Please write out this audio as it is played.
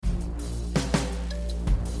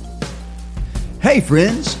Hey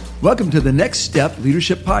friends, welcome to the Next Step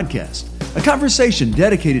Leadership Podcast, a conversation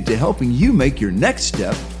dedicated to helping you make your next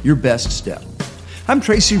step your best step. I'm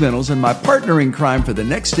Tracy Reynolds, and my partner in crime for the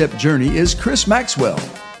Next Step journey is Chris Maxwell.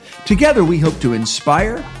 Together we hope to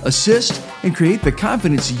inspire, assist, and create the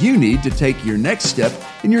confidence you need to take your next step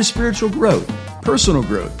in your spiritual growth, personal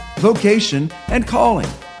growth, vocation, and calling.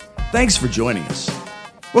 Thanks for joining us.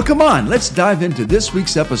 Well, come on, let's dive into this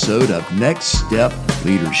week's episode of Next Step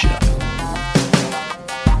Leadership.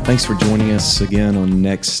 Thanks for joining us again on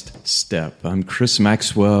Next Step. I'm Chris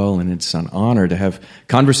Maxwell, and it's an honor to have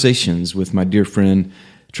conversations with my dear friend,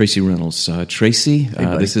 Tracy Reynolds. Tracy,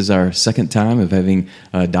 this is our second time of having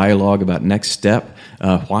a dialogue about Next Step.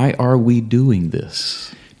 Why are we doing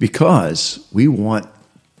this? Because we want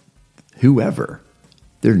whoever,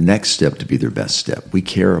 their next step to be their best step. We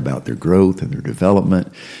care about their growth and their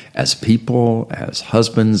development as people, as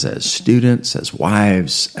husbands, as students, as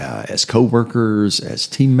wives, as co-workers, as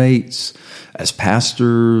teammates, as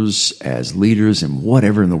pastors, as leaders, and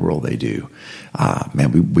whatever in the world they do.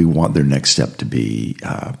 We want their next step to be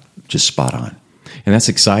just spot on. And that's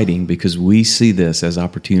exciting because we see this as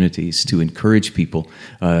opportunities to encourage people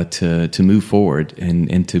to move forward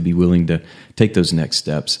and to be willing to take those next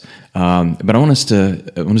steps. But I want us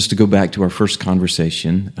to go back to our first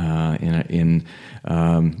conversation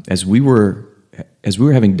as we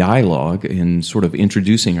were having dialogue and sort of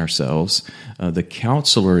introducing ourselves. The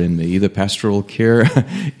counselor in me, the pastoral care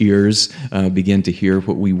ears, began to hear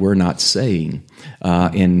what we were not saying.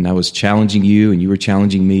 And I was challenging you, and you were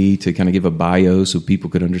challenging me to kind of give a bio so people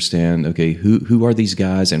could understand, okay, who are these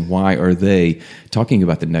guys and why are they talking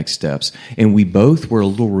about the next steps? And we both were a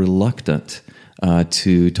little reluctant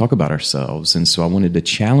to talk about ourselves. And so I wanted to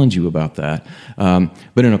challenge you about that,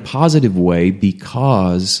 but in a positive way,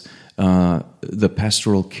 because the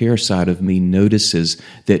pastoral care side of me notices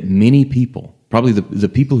that many people, probably the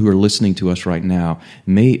people who are listening to us right now,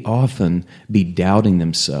 may often be doubting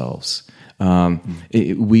themselves.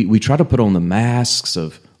 We try to put on the masks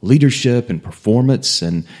of leadership and performance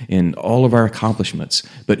and all of our accomplishments,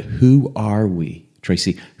 but who are we,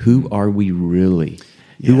 Tracy? Who are we really?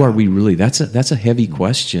 Yeah. Who are we really? That's a heavy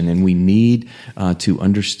question, and we need to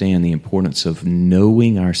understand the importance of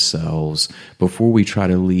knowing ourselves before we try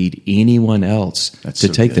to lead anyone else to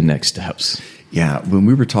take the next steps. Yeah, when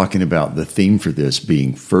we were talking about the theme for this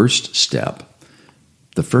being first step,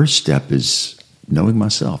 the first step is knowing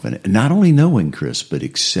myself, and not only knowing, Chris, but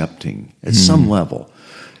accepting at some level,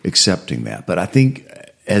 accepting that. But I think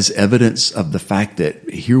as evidence of the fact that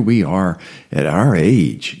here we are at our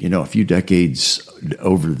age, a few decades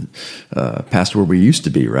over past where we used to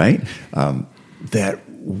be, right? That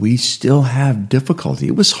we still have difficulty.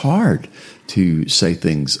 It was hard to say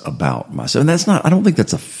things about myself. And I don't think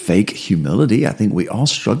that's a fake humility. I think we all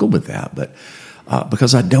struggle with that, but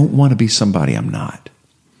because I don't want to be somebody I'm not.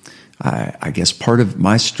 I guess part of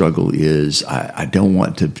my struggle is I don't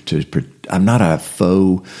want to I'm not a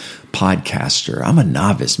faux podcaster. I'm a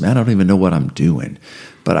novice, man. I don't even know what I'm doing.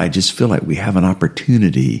 But I just feel like we have an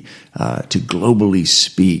opportunity to globally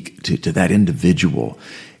speak to that individual.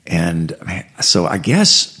 And so I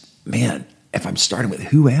guess, if I'm starting with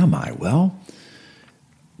who am I? Well,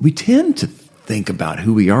 we tend to think about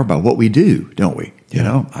who we are by what we do, don't we?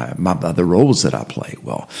 Yeah. The roles that I play.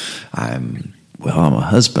 I'm a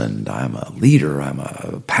husband, I'm a leader, I'm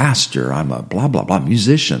a pastor, I'm a blah, blah, blah,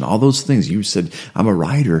 musician, all those things. You said I'm a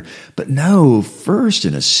writer. But no, first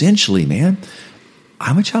and essentially, man,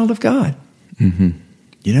 I'm a child of God. Mm-hmm.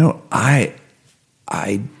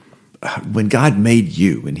 When God made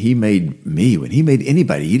you, when He made me, when He made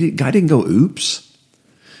anybody, God didn't go, oops.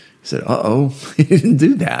 He said, uh-oh, He didn't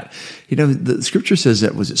do that. The scripture says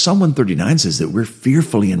Psalm 139 says that we're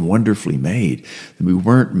fearfully and wonderfully made. That we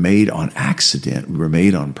weren't made on accident. We were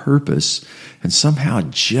made on purpose. And somehow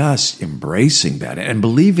just embracing that and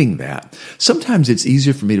believing that. Sometimes it's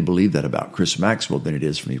easier for me to believe that about Chris Maxwell than it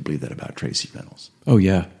is for me to believe that about Tracy Reynolds. Oh,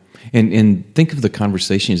 yeah. And think of the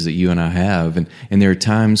conversations that you and I have, and there are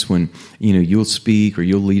times when you'll speak or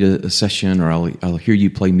you'll lead a session, or I'll hear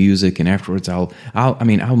you play music, and afterwards I'll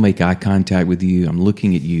make eye contact with you. I'm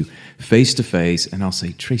looking at you face to face, and I'll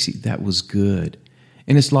say, Tracy, that was good.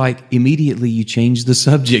 And it's like immediately you change the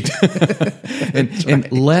subject,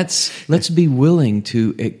 and let's be willing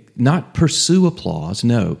to not pursue applause,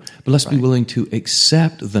 no, but let's be willing to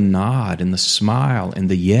accept the nod and the smile and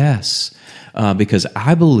the yes. Because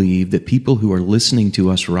I believe that people who are listening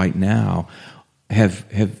to us right now have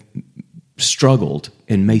struggled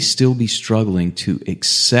and may still be struggling to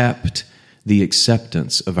accept the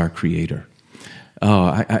acceptance of our Creator.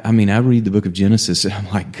 I mean, I read the book of Genesis, and I'm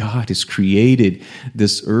like, God has created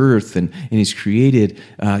this earth, and He's created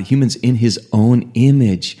humans in His own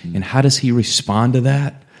image. And how does He respond to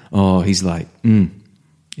that? Oh, He's like,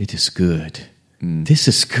 it is good. This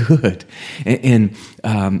is good. And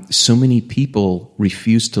so many people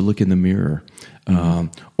refuse to look in the mirror.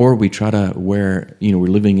 Or we try to wear, we're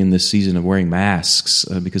living in this season of wearing masks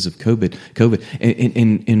because of COVID,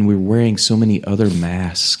 and we're wearing so many other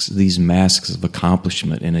masks, these masks of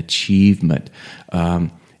accomplishment and achievement,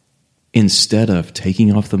 instead of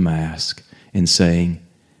taking off the mask and saying,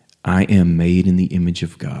 I am made in the image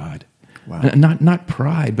of God. Wow. Not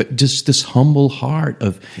pride, but just this humble heart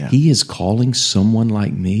of He is calling someone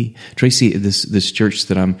like me. Tracy, this church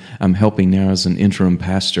that I'm helping now as an interim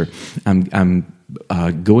pastor, I'm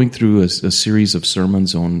going through a series of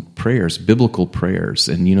sermons on prayers, biblical prayers,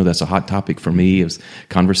 and that's a hot topic for me. Is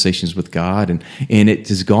conversations with God, and it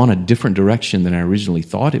has gone a different direction than I originally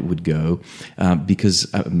thought it would go, because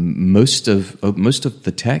most of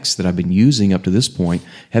the texts that I've been using up to this point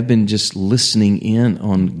have been just listening in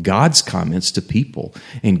on God's comments to people,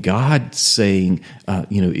 and God saying,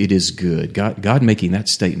 it is good. God making that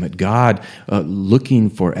statement. God looking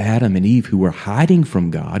for Adam and Eve who were hiding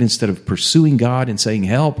from God instead of pursuing God and saying,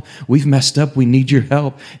 help, we've messed up, we need your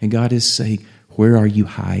help. And God is saying, where are you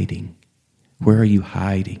hiding? Where are you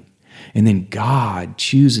hiding? And then God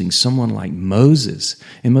choosing someone like Moses.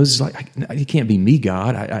 And Moses is like, it can't be me,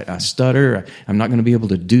 God. I stutter. I'm not going to be able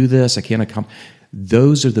to do this. I can't accomplish.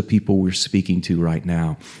 Those are the people we're speaking to right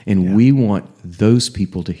now. And we want those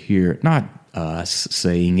people to hear, not us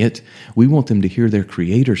saying it, we want them to hear their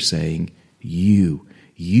Creator saying, you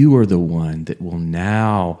are the one that will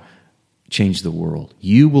now change the world.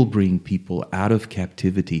 You will bring people out of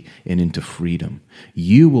captivity and into freedom.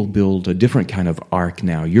 You will build a different kind of ark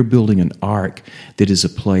now. You're building an ark that is a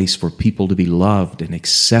place for people to be loved and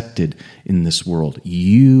accepted in this world.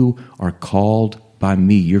 You are called by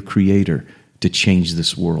me, your Creator, to change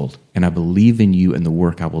this world. And I believe in you and the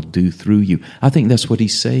work I will do through you. I think that's what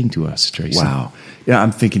He's saying to us, Tracy. Wow. Yeah,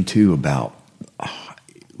 I'm thinking too about,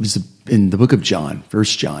 it was in the book of John, 1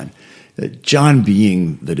 John, John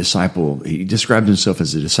being the disciple, he described himself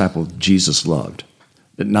as a disciple Jesus loved,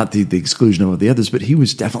 but not the exclusion of the others, but he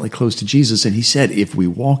was definitely close to Jesus. And he said, if we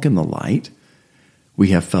walk in the light, we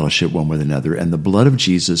have fellowship one with another, and the blood of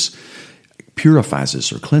Jesus purifies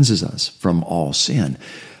us or cleanses us from all sin.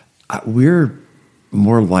 We're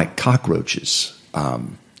more like cockroaches.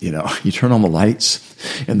 You turn on the lights,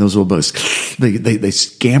 and those little bugs, they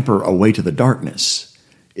scamper away to the darkness.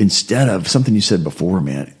 Instead of something you said before,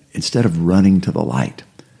 man, instead of running to the light,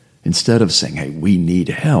 instead of saying, hey, we need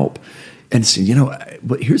help. And so,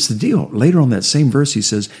 but here's the deal. Later on that same verse, he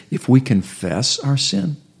says, if we confess our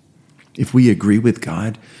sin, if we agree with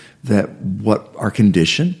God that what our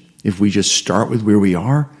condition, if we just start with where we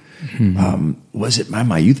are,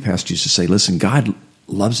 my youth pastor used to say, listen, God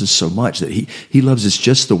loves us so much that he loves us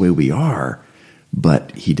just the way we are,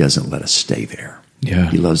 but He doesn't let us stay there.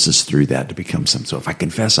 Yeah. He loves us through that to become something. So if I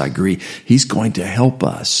confess, I agree, He's going to help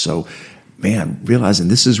us. So, man, realizing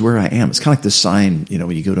this is where I am. It's kind of like the sign,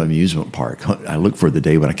 when you go to an amusement park. I look for the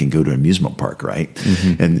day when I can go to an amusement park, right?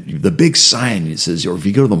 Mm-hmm. And the big sign, it says, or if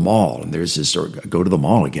you go to the mall, and there's this, or go to the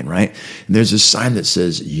mall again, right? And there's this sign that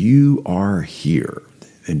says, you are here.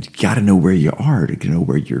 And you got to know where you are to know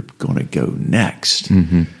where you're going to go next.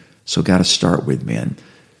 Mm-hmm. So got to start with, man.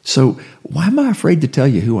 So why am I afraid to tell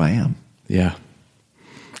you who I am? Yeah.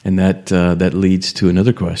 And that leads to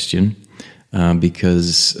another question,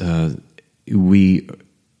 because we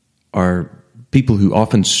are people who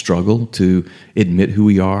often struggle to admit who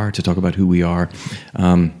we are, to talk about who we are,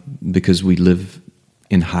 because we live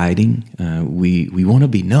in hiding. We want to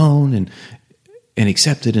be known and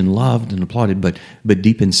accepted and loved and applauded, but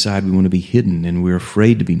deep inside we want to be hidden, and we're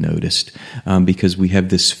afraid to be noticed because we have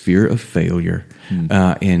this fear of failure.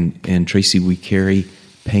 And Tracy, we carry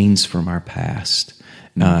pains from our past.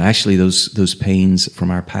 Actually, those pains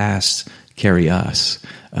from our past carry us,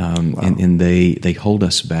 and they hold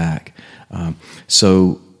us back.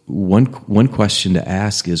 So one question to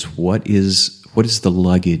ask is, what is the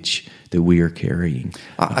luggage that we are carrying?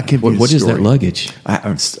 What is that luggage?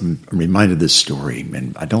 I'm reminded of this story,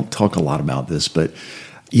 and I don't talk a lot about this, but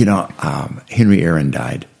Henry Aaron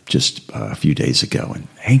died just a few days ago, and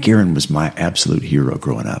Hank Aaron was my absolute hero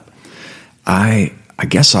growing up. I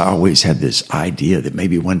guess I always had this idea that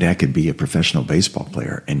maybe one day I could be a professional baseball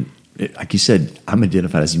player. And like you said, I'm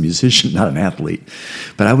identified as a musician, not an athlete.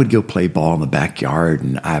 But I would go play ball in the backyard,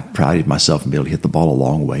 and I prided myself in being able to hit the ball a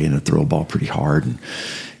long way and to throw a ball pretty hard.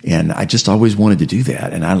 And I just always wanted to do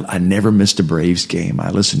that. And I never missed a Braves game. I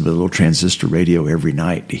listened to a little transistor radio every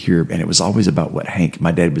night to hear, and it was always about what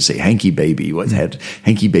my dad would say, Hanky Baby,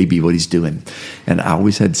 Hanky Baby, what he's doing. And I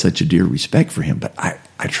always had such a dear respect for him. But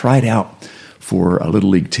I tried out for a little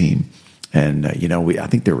league team. And, I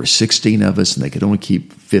think there were 16 of us, and they could only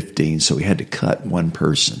keep 15, so we had to cut one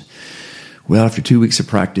person. Well, after 2 weeks of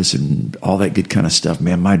practice and all that good kind of stuff,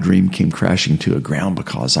 man, my dream came crashing to a ground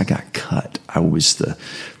because I got cut. I was the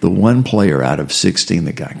one player out of 16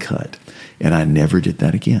 that got cut, and I never did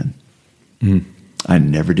that again. I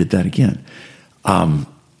never did that again. And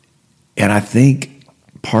I think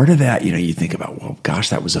part of that, you think about, well, gosh,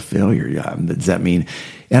 that was a failure. Does that mean?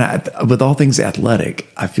 And with all things athletic,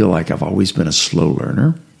 I feel like I've always been a slow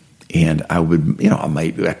learner, and I would,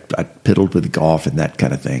 I piddled with golf and that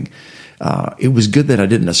kind of thing. It was good that I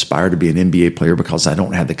didn't aspire to be an NBA player because I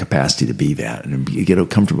don't have the capacity to be that and get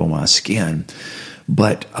comfortable in my skin.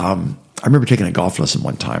 But I remember taking a golf lesson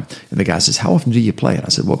one time, and the guy says, "How often do you play?" And I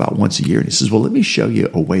said, "Well, about once a year." And he says, "Well, let me show you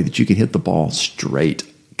a way that you can hit the ball straight,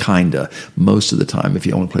 kinda, most of the time if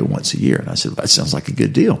you only play once a year." And I said, "That sounds like a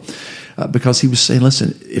good deal." Because he was saying,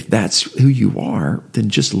 listen, if that's who you are, then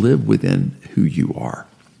just live within who you are.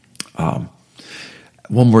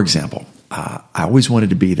 One more example. I always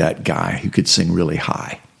wanted to be that guy who could sing really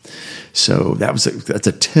high. So that's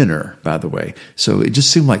a tenor, by the way. So it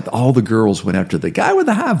just seemed like all the girls went after the guy with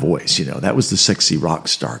the high voice. That was the sexy rock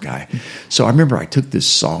star guy. So I remember I took this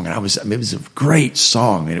song, and it was a great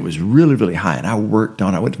song, and it was really, really high. And I worked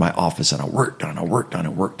on it. I went to my office, and I worked on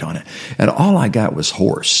it. And all I got was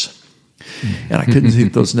hoarse. And I couldn't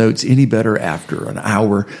hit those notes any better after an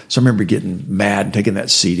hour. So I remember getting mad and taking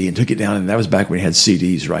that CD and took it down. And that was back when we had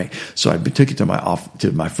CDs, right? So I took it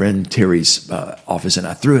to my friend Terry's office, and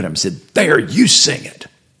I threw it at him and said, "There, you sing it."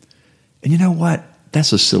 And you know what?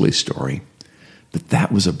 That's a silly story, but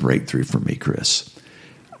that was a breakthrough for me, Chris.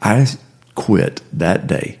 I quit that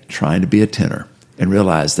day trying to be a tenor and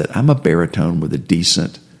realized that I'm a baritone with a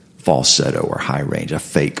decent falsetto or high range, a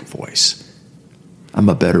fake voice. I'm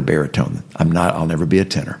a better baritone. I'll never be a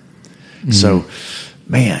tenor. Mm-hmm. So,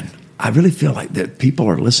 man, I really feel like that people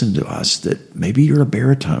are listening to us that maybe you're a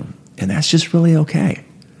baritone, and that's just really okay.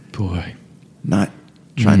 Boy. Not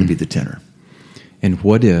trying to be the tenor. And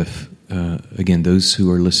what if, again, those who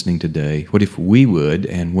are listening today, what if we would,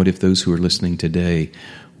 and what if those who are listening today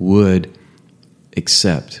would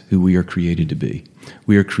accept who we are created to be?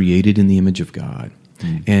 We are created in the image of God,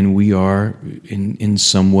 and we are, in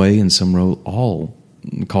some way, in some role, all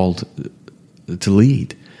called to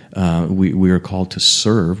lead. We are called to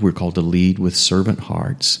serve. We're called to lead with servant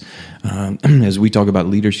hearts. As we talk about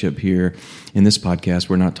leadership here in this podcast,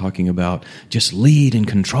 we're not talking about just lead and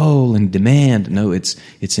control and demand. No, it's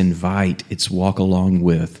invite, it's walk along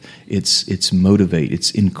with, it's motivate, it's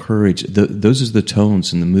encourage. Those are the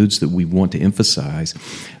tones and the moods that we want to emphasize.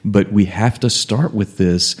 But we have to start with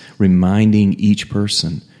this, reminding each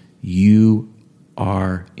person, you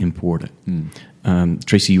are important.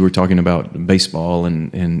 Tracy, you were talking about baseball,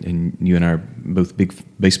 and you and I are both big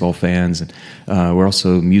baseball fans, and we're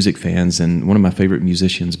also music fans. And one of my favorite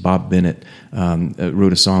musicians, Bob Bennett,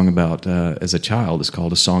 wrote a song about, as a child, it's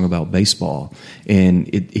called A Song About Baseball.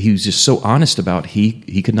 And he was just so honest about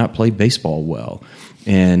he could not play baseball well.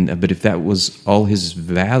 But if that was all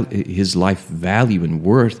his life value and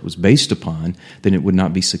worth was based upon, then it would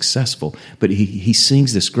not be successful. But he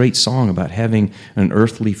sings this great song about having an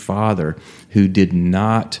earthly father who did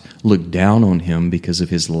not look down on him because of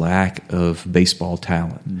his lack of baseball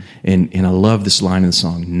talent. And I love this line in the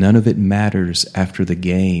song, "None of it matters after the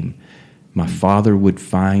game. My father would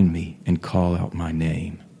find me and call out my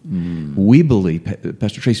name." We believe,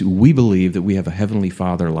 Pastor Tracy, we believe that we have a heavenly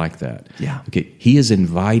Father like that. Yeah. Okay. He is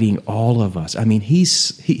inviting all of us. I mean,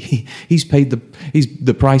 he's paid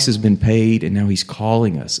the price has been paid, and now he's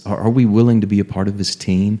calling us. Are we willing to be a part of his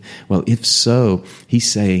team? Well, if so,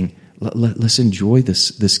 he's saying, let's enjoy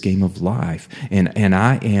this game of life, and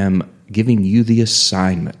I am giving you the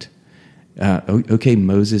assignment. Okay,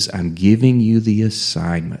 Moses, I'm giving you the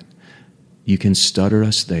assignment. You can stutter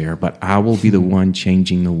us there, but I will be the one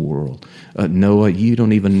changing the world. Noah, you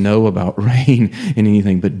don't even know about rain and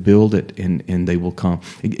anything, but build it and they will come.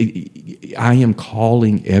 I am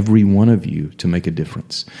calling every one of you to make a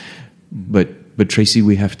difference. But Tracy,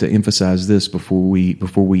 we have to emphasize this before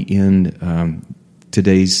we end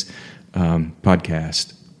today's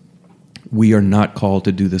podcast. We are not called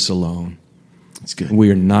to do this alone. That's good. We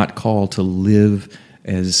are not called to live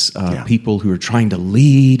as people who are trying to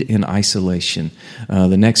lead in isolation.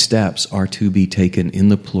 The next steps are to be taken in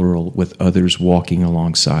the plural with others walking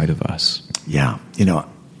alongside of us. Yeah.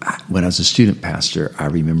 when I was a student pastor, I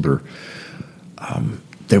remember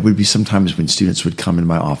there would be some times when students would come in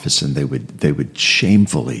my office and they would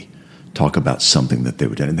shamefully talk about something that they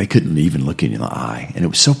would done, and they couldn't even look in the eye. And it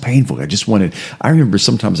was so painful. I remember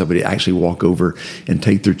sometimes I would actually walk over and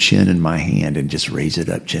take their chin in my hand and just raise it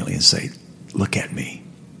up gently and say, look at me.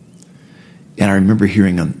 And I remember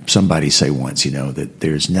hearing somebody say once, that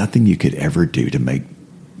there's nothing you could ever do to make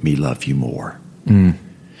me love you more.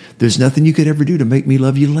 There's nothing you could ever do to make me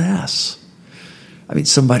love you less. I mean,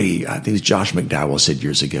 somebody, I think it was Josh McDowell, said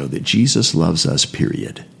years ago that Jesus loves us,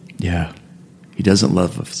 period. Yeah. He doesn't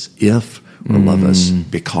love us if or love us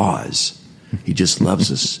because. He just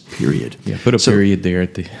loves us, period. Yeah, put a period there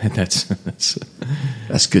at the.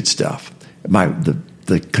 That's good stuff.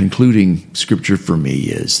 The concluding scripture for me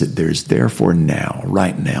is that there's therefore now,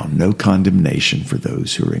 right now, no condemnation for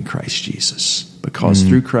those who are in Christ Jesus. Because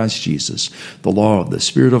through Christ Jesus, the law of the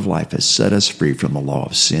Spirit of life has set us free from the law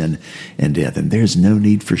of sin and death. And there's no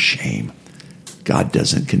need for shame. God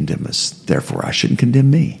doesn't condemn us. Therefore, I shouldn't condemn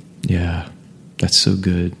me. Yeah, that's so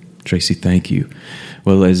good. Tracy, thank you.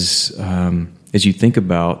 Well, as you think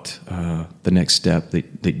about the next step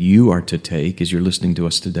that you are to take as you're listening to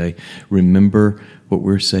us today, remember what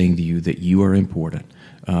we're saying to you, that you are important.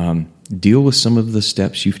 Deal with some of the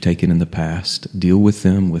steps you've taken in the past. Deal with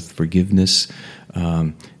them with forgiveness.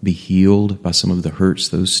 Be healed by some of the hurts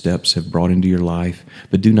those steps have brought into your life.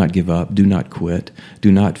 But do not give up. Do not quit.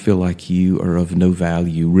 Do not feel like you are of no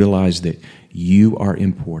value. Realize that you are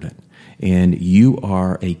important and you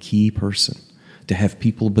are a key person to have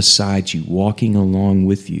people beside you walking along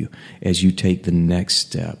with you as you take the next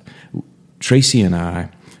step. Tracy and I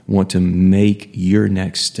want to make your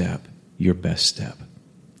next step your best step.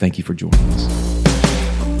 Thank you for joining us.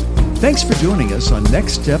 Thanks for joining us on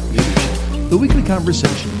Next Step Leadership, the weekly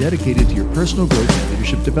conversation dedicated to your personal growth and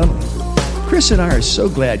leadership development. Chris and I are so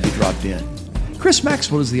glad you dropped in. Chris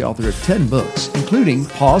Maxwell is the author of 10 books, including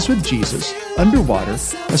Pause with Jesus, Underwater,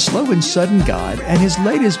 A Slow and Sudden God, and his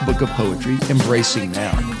latest book of poetry, Embracing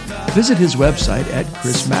Now. Visit his website at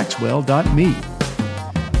chrismaxwell.me.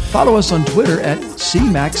 Follow us on Twitter at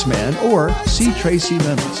CMaxMan or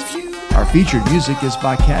CTracyMeadows. Our featured music is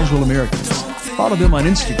by Casual Americans. Follow them on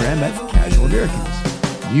Instagram at Casual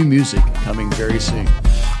Americans. New music coming very soon.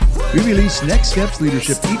 We release Next Steps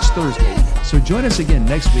Leadership each Thursday, so join us again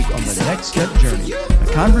next week on the Next Step Journey,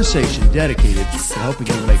 a conversation dedicated to helping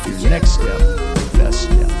you make your next step your best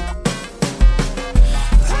step.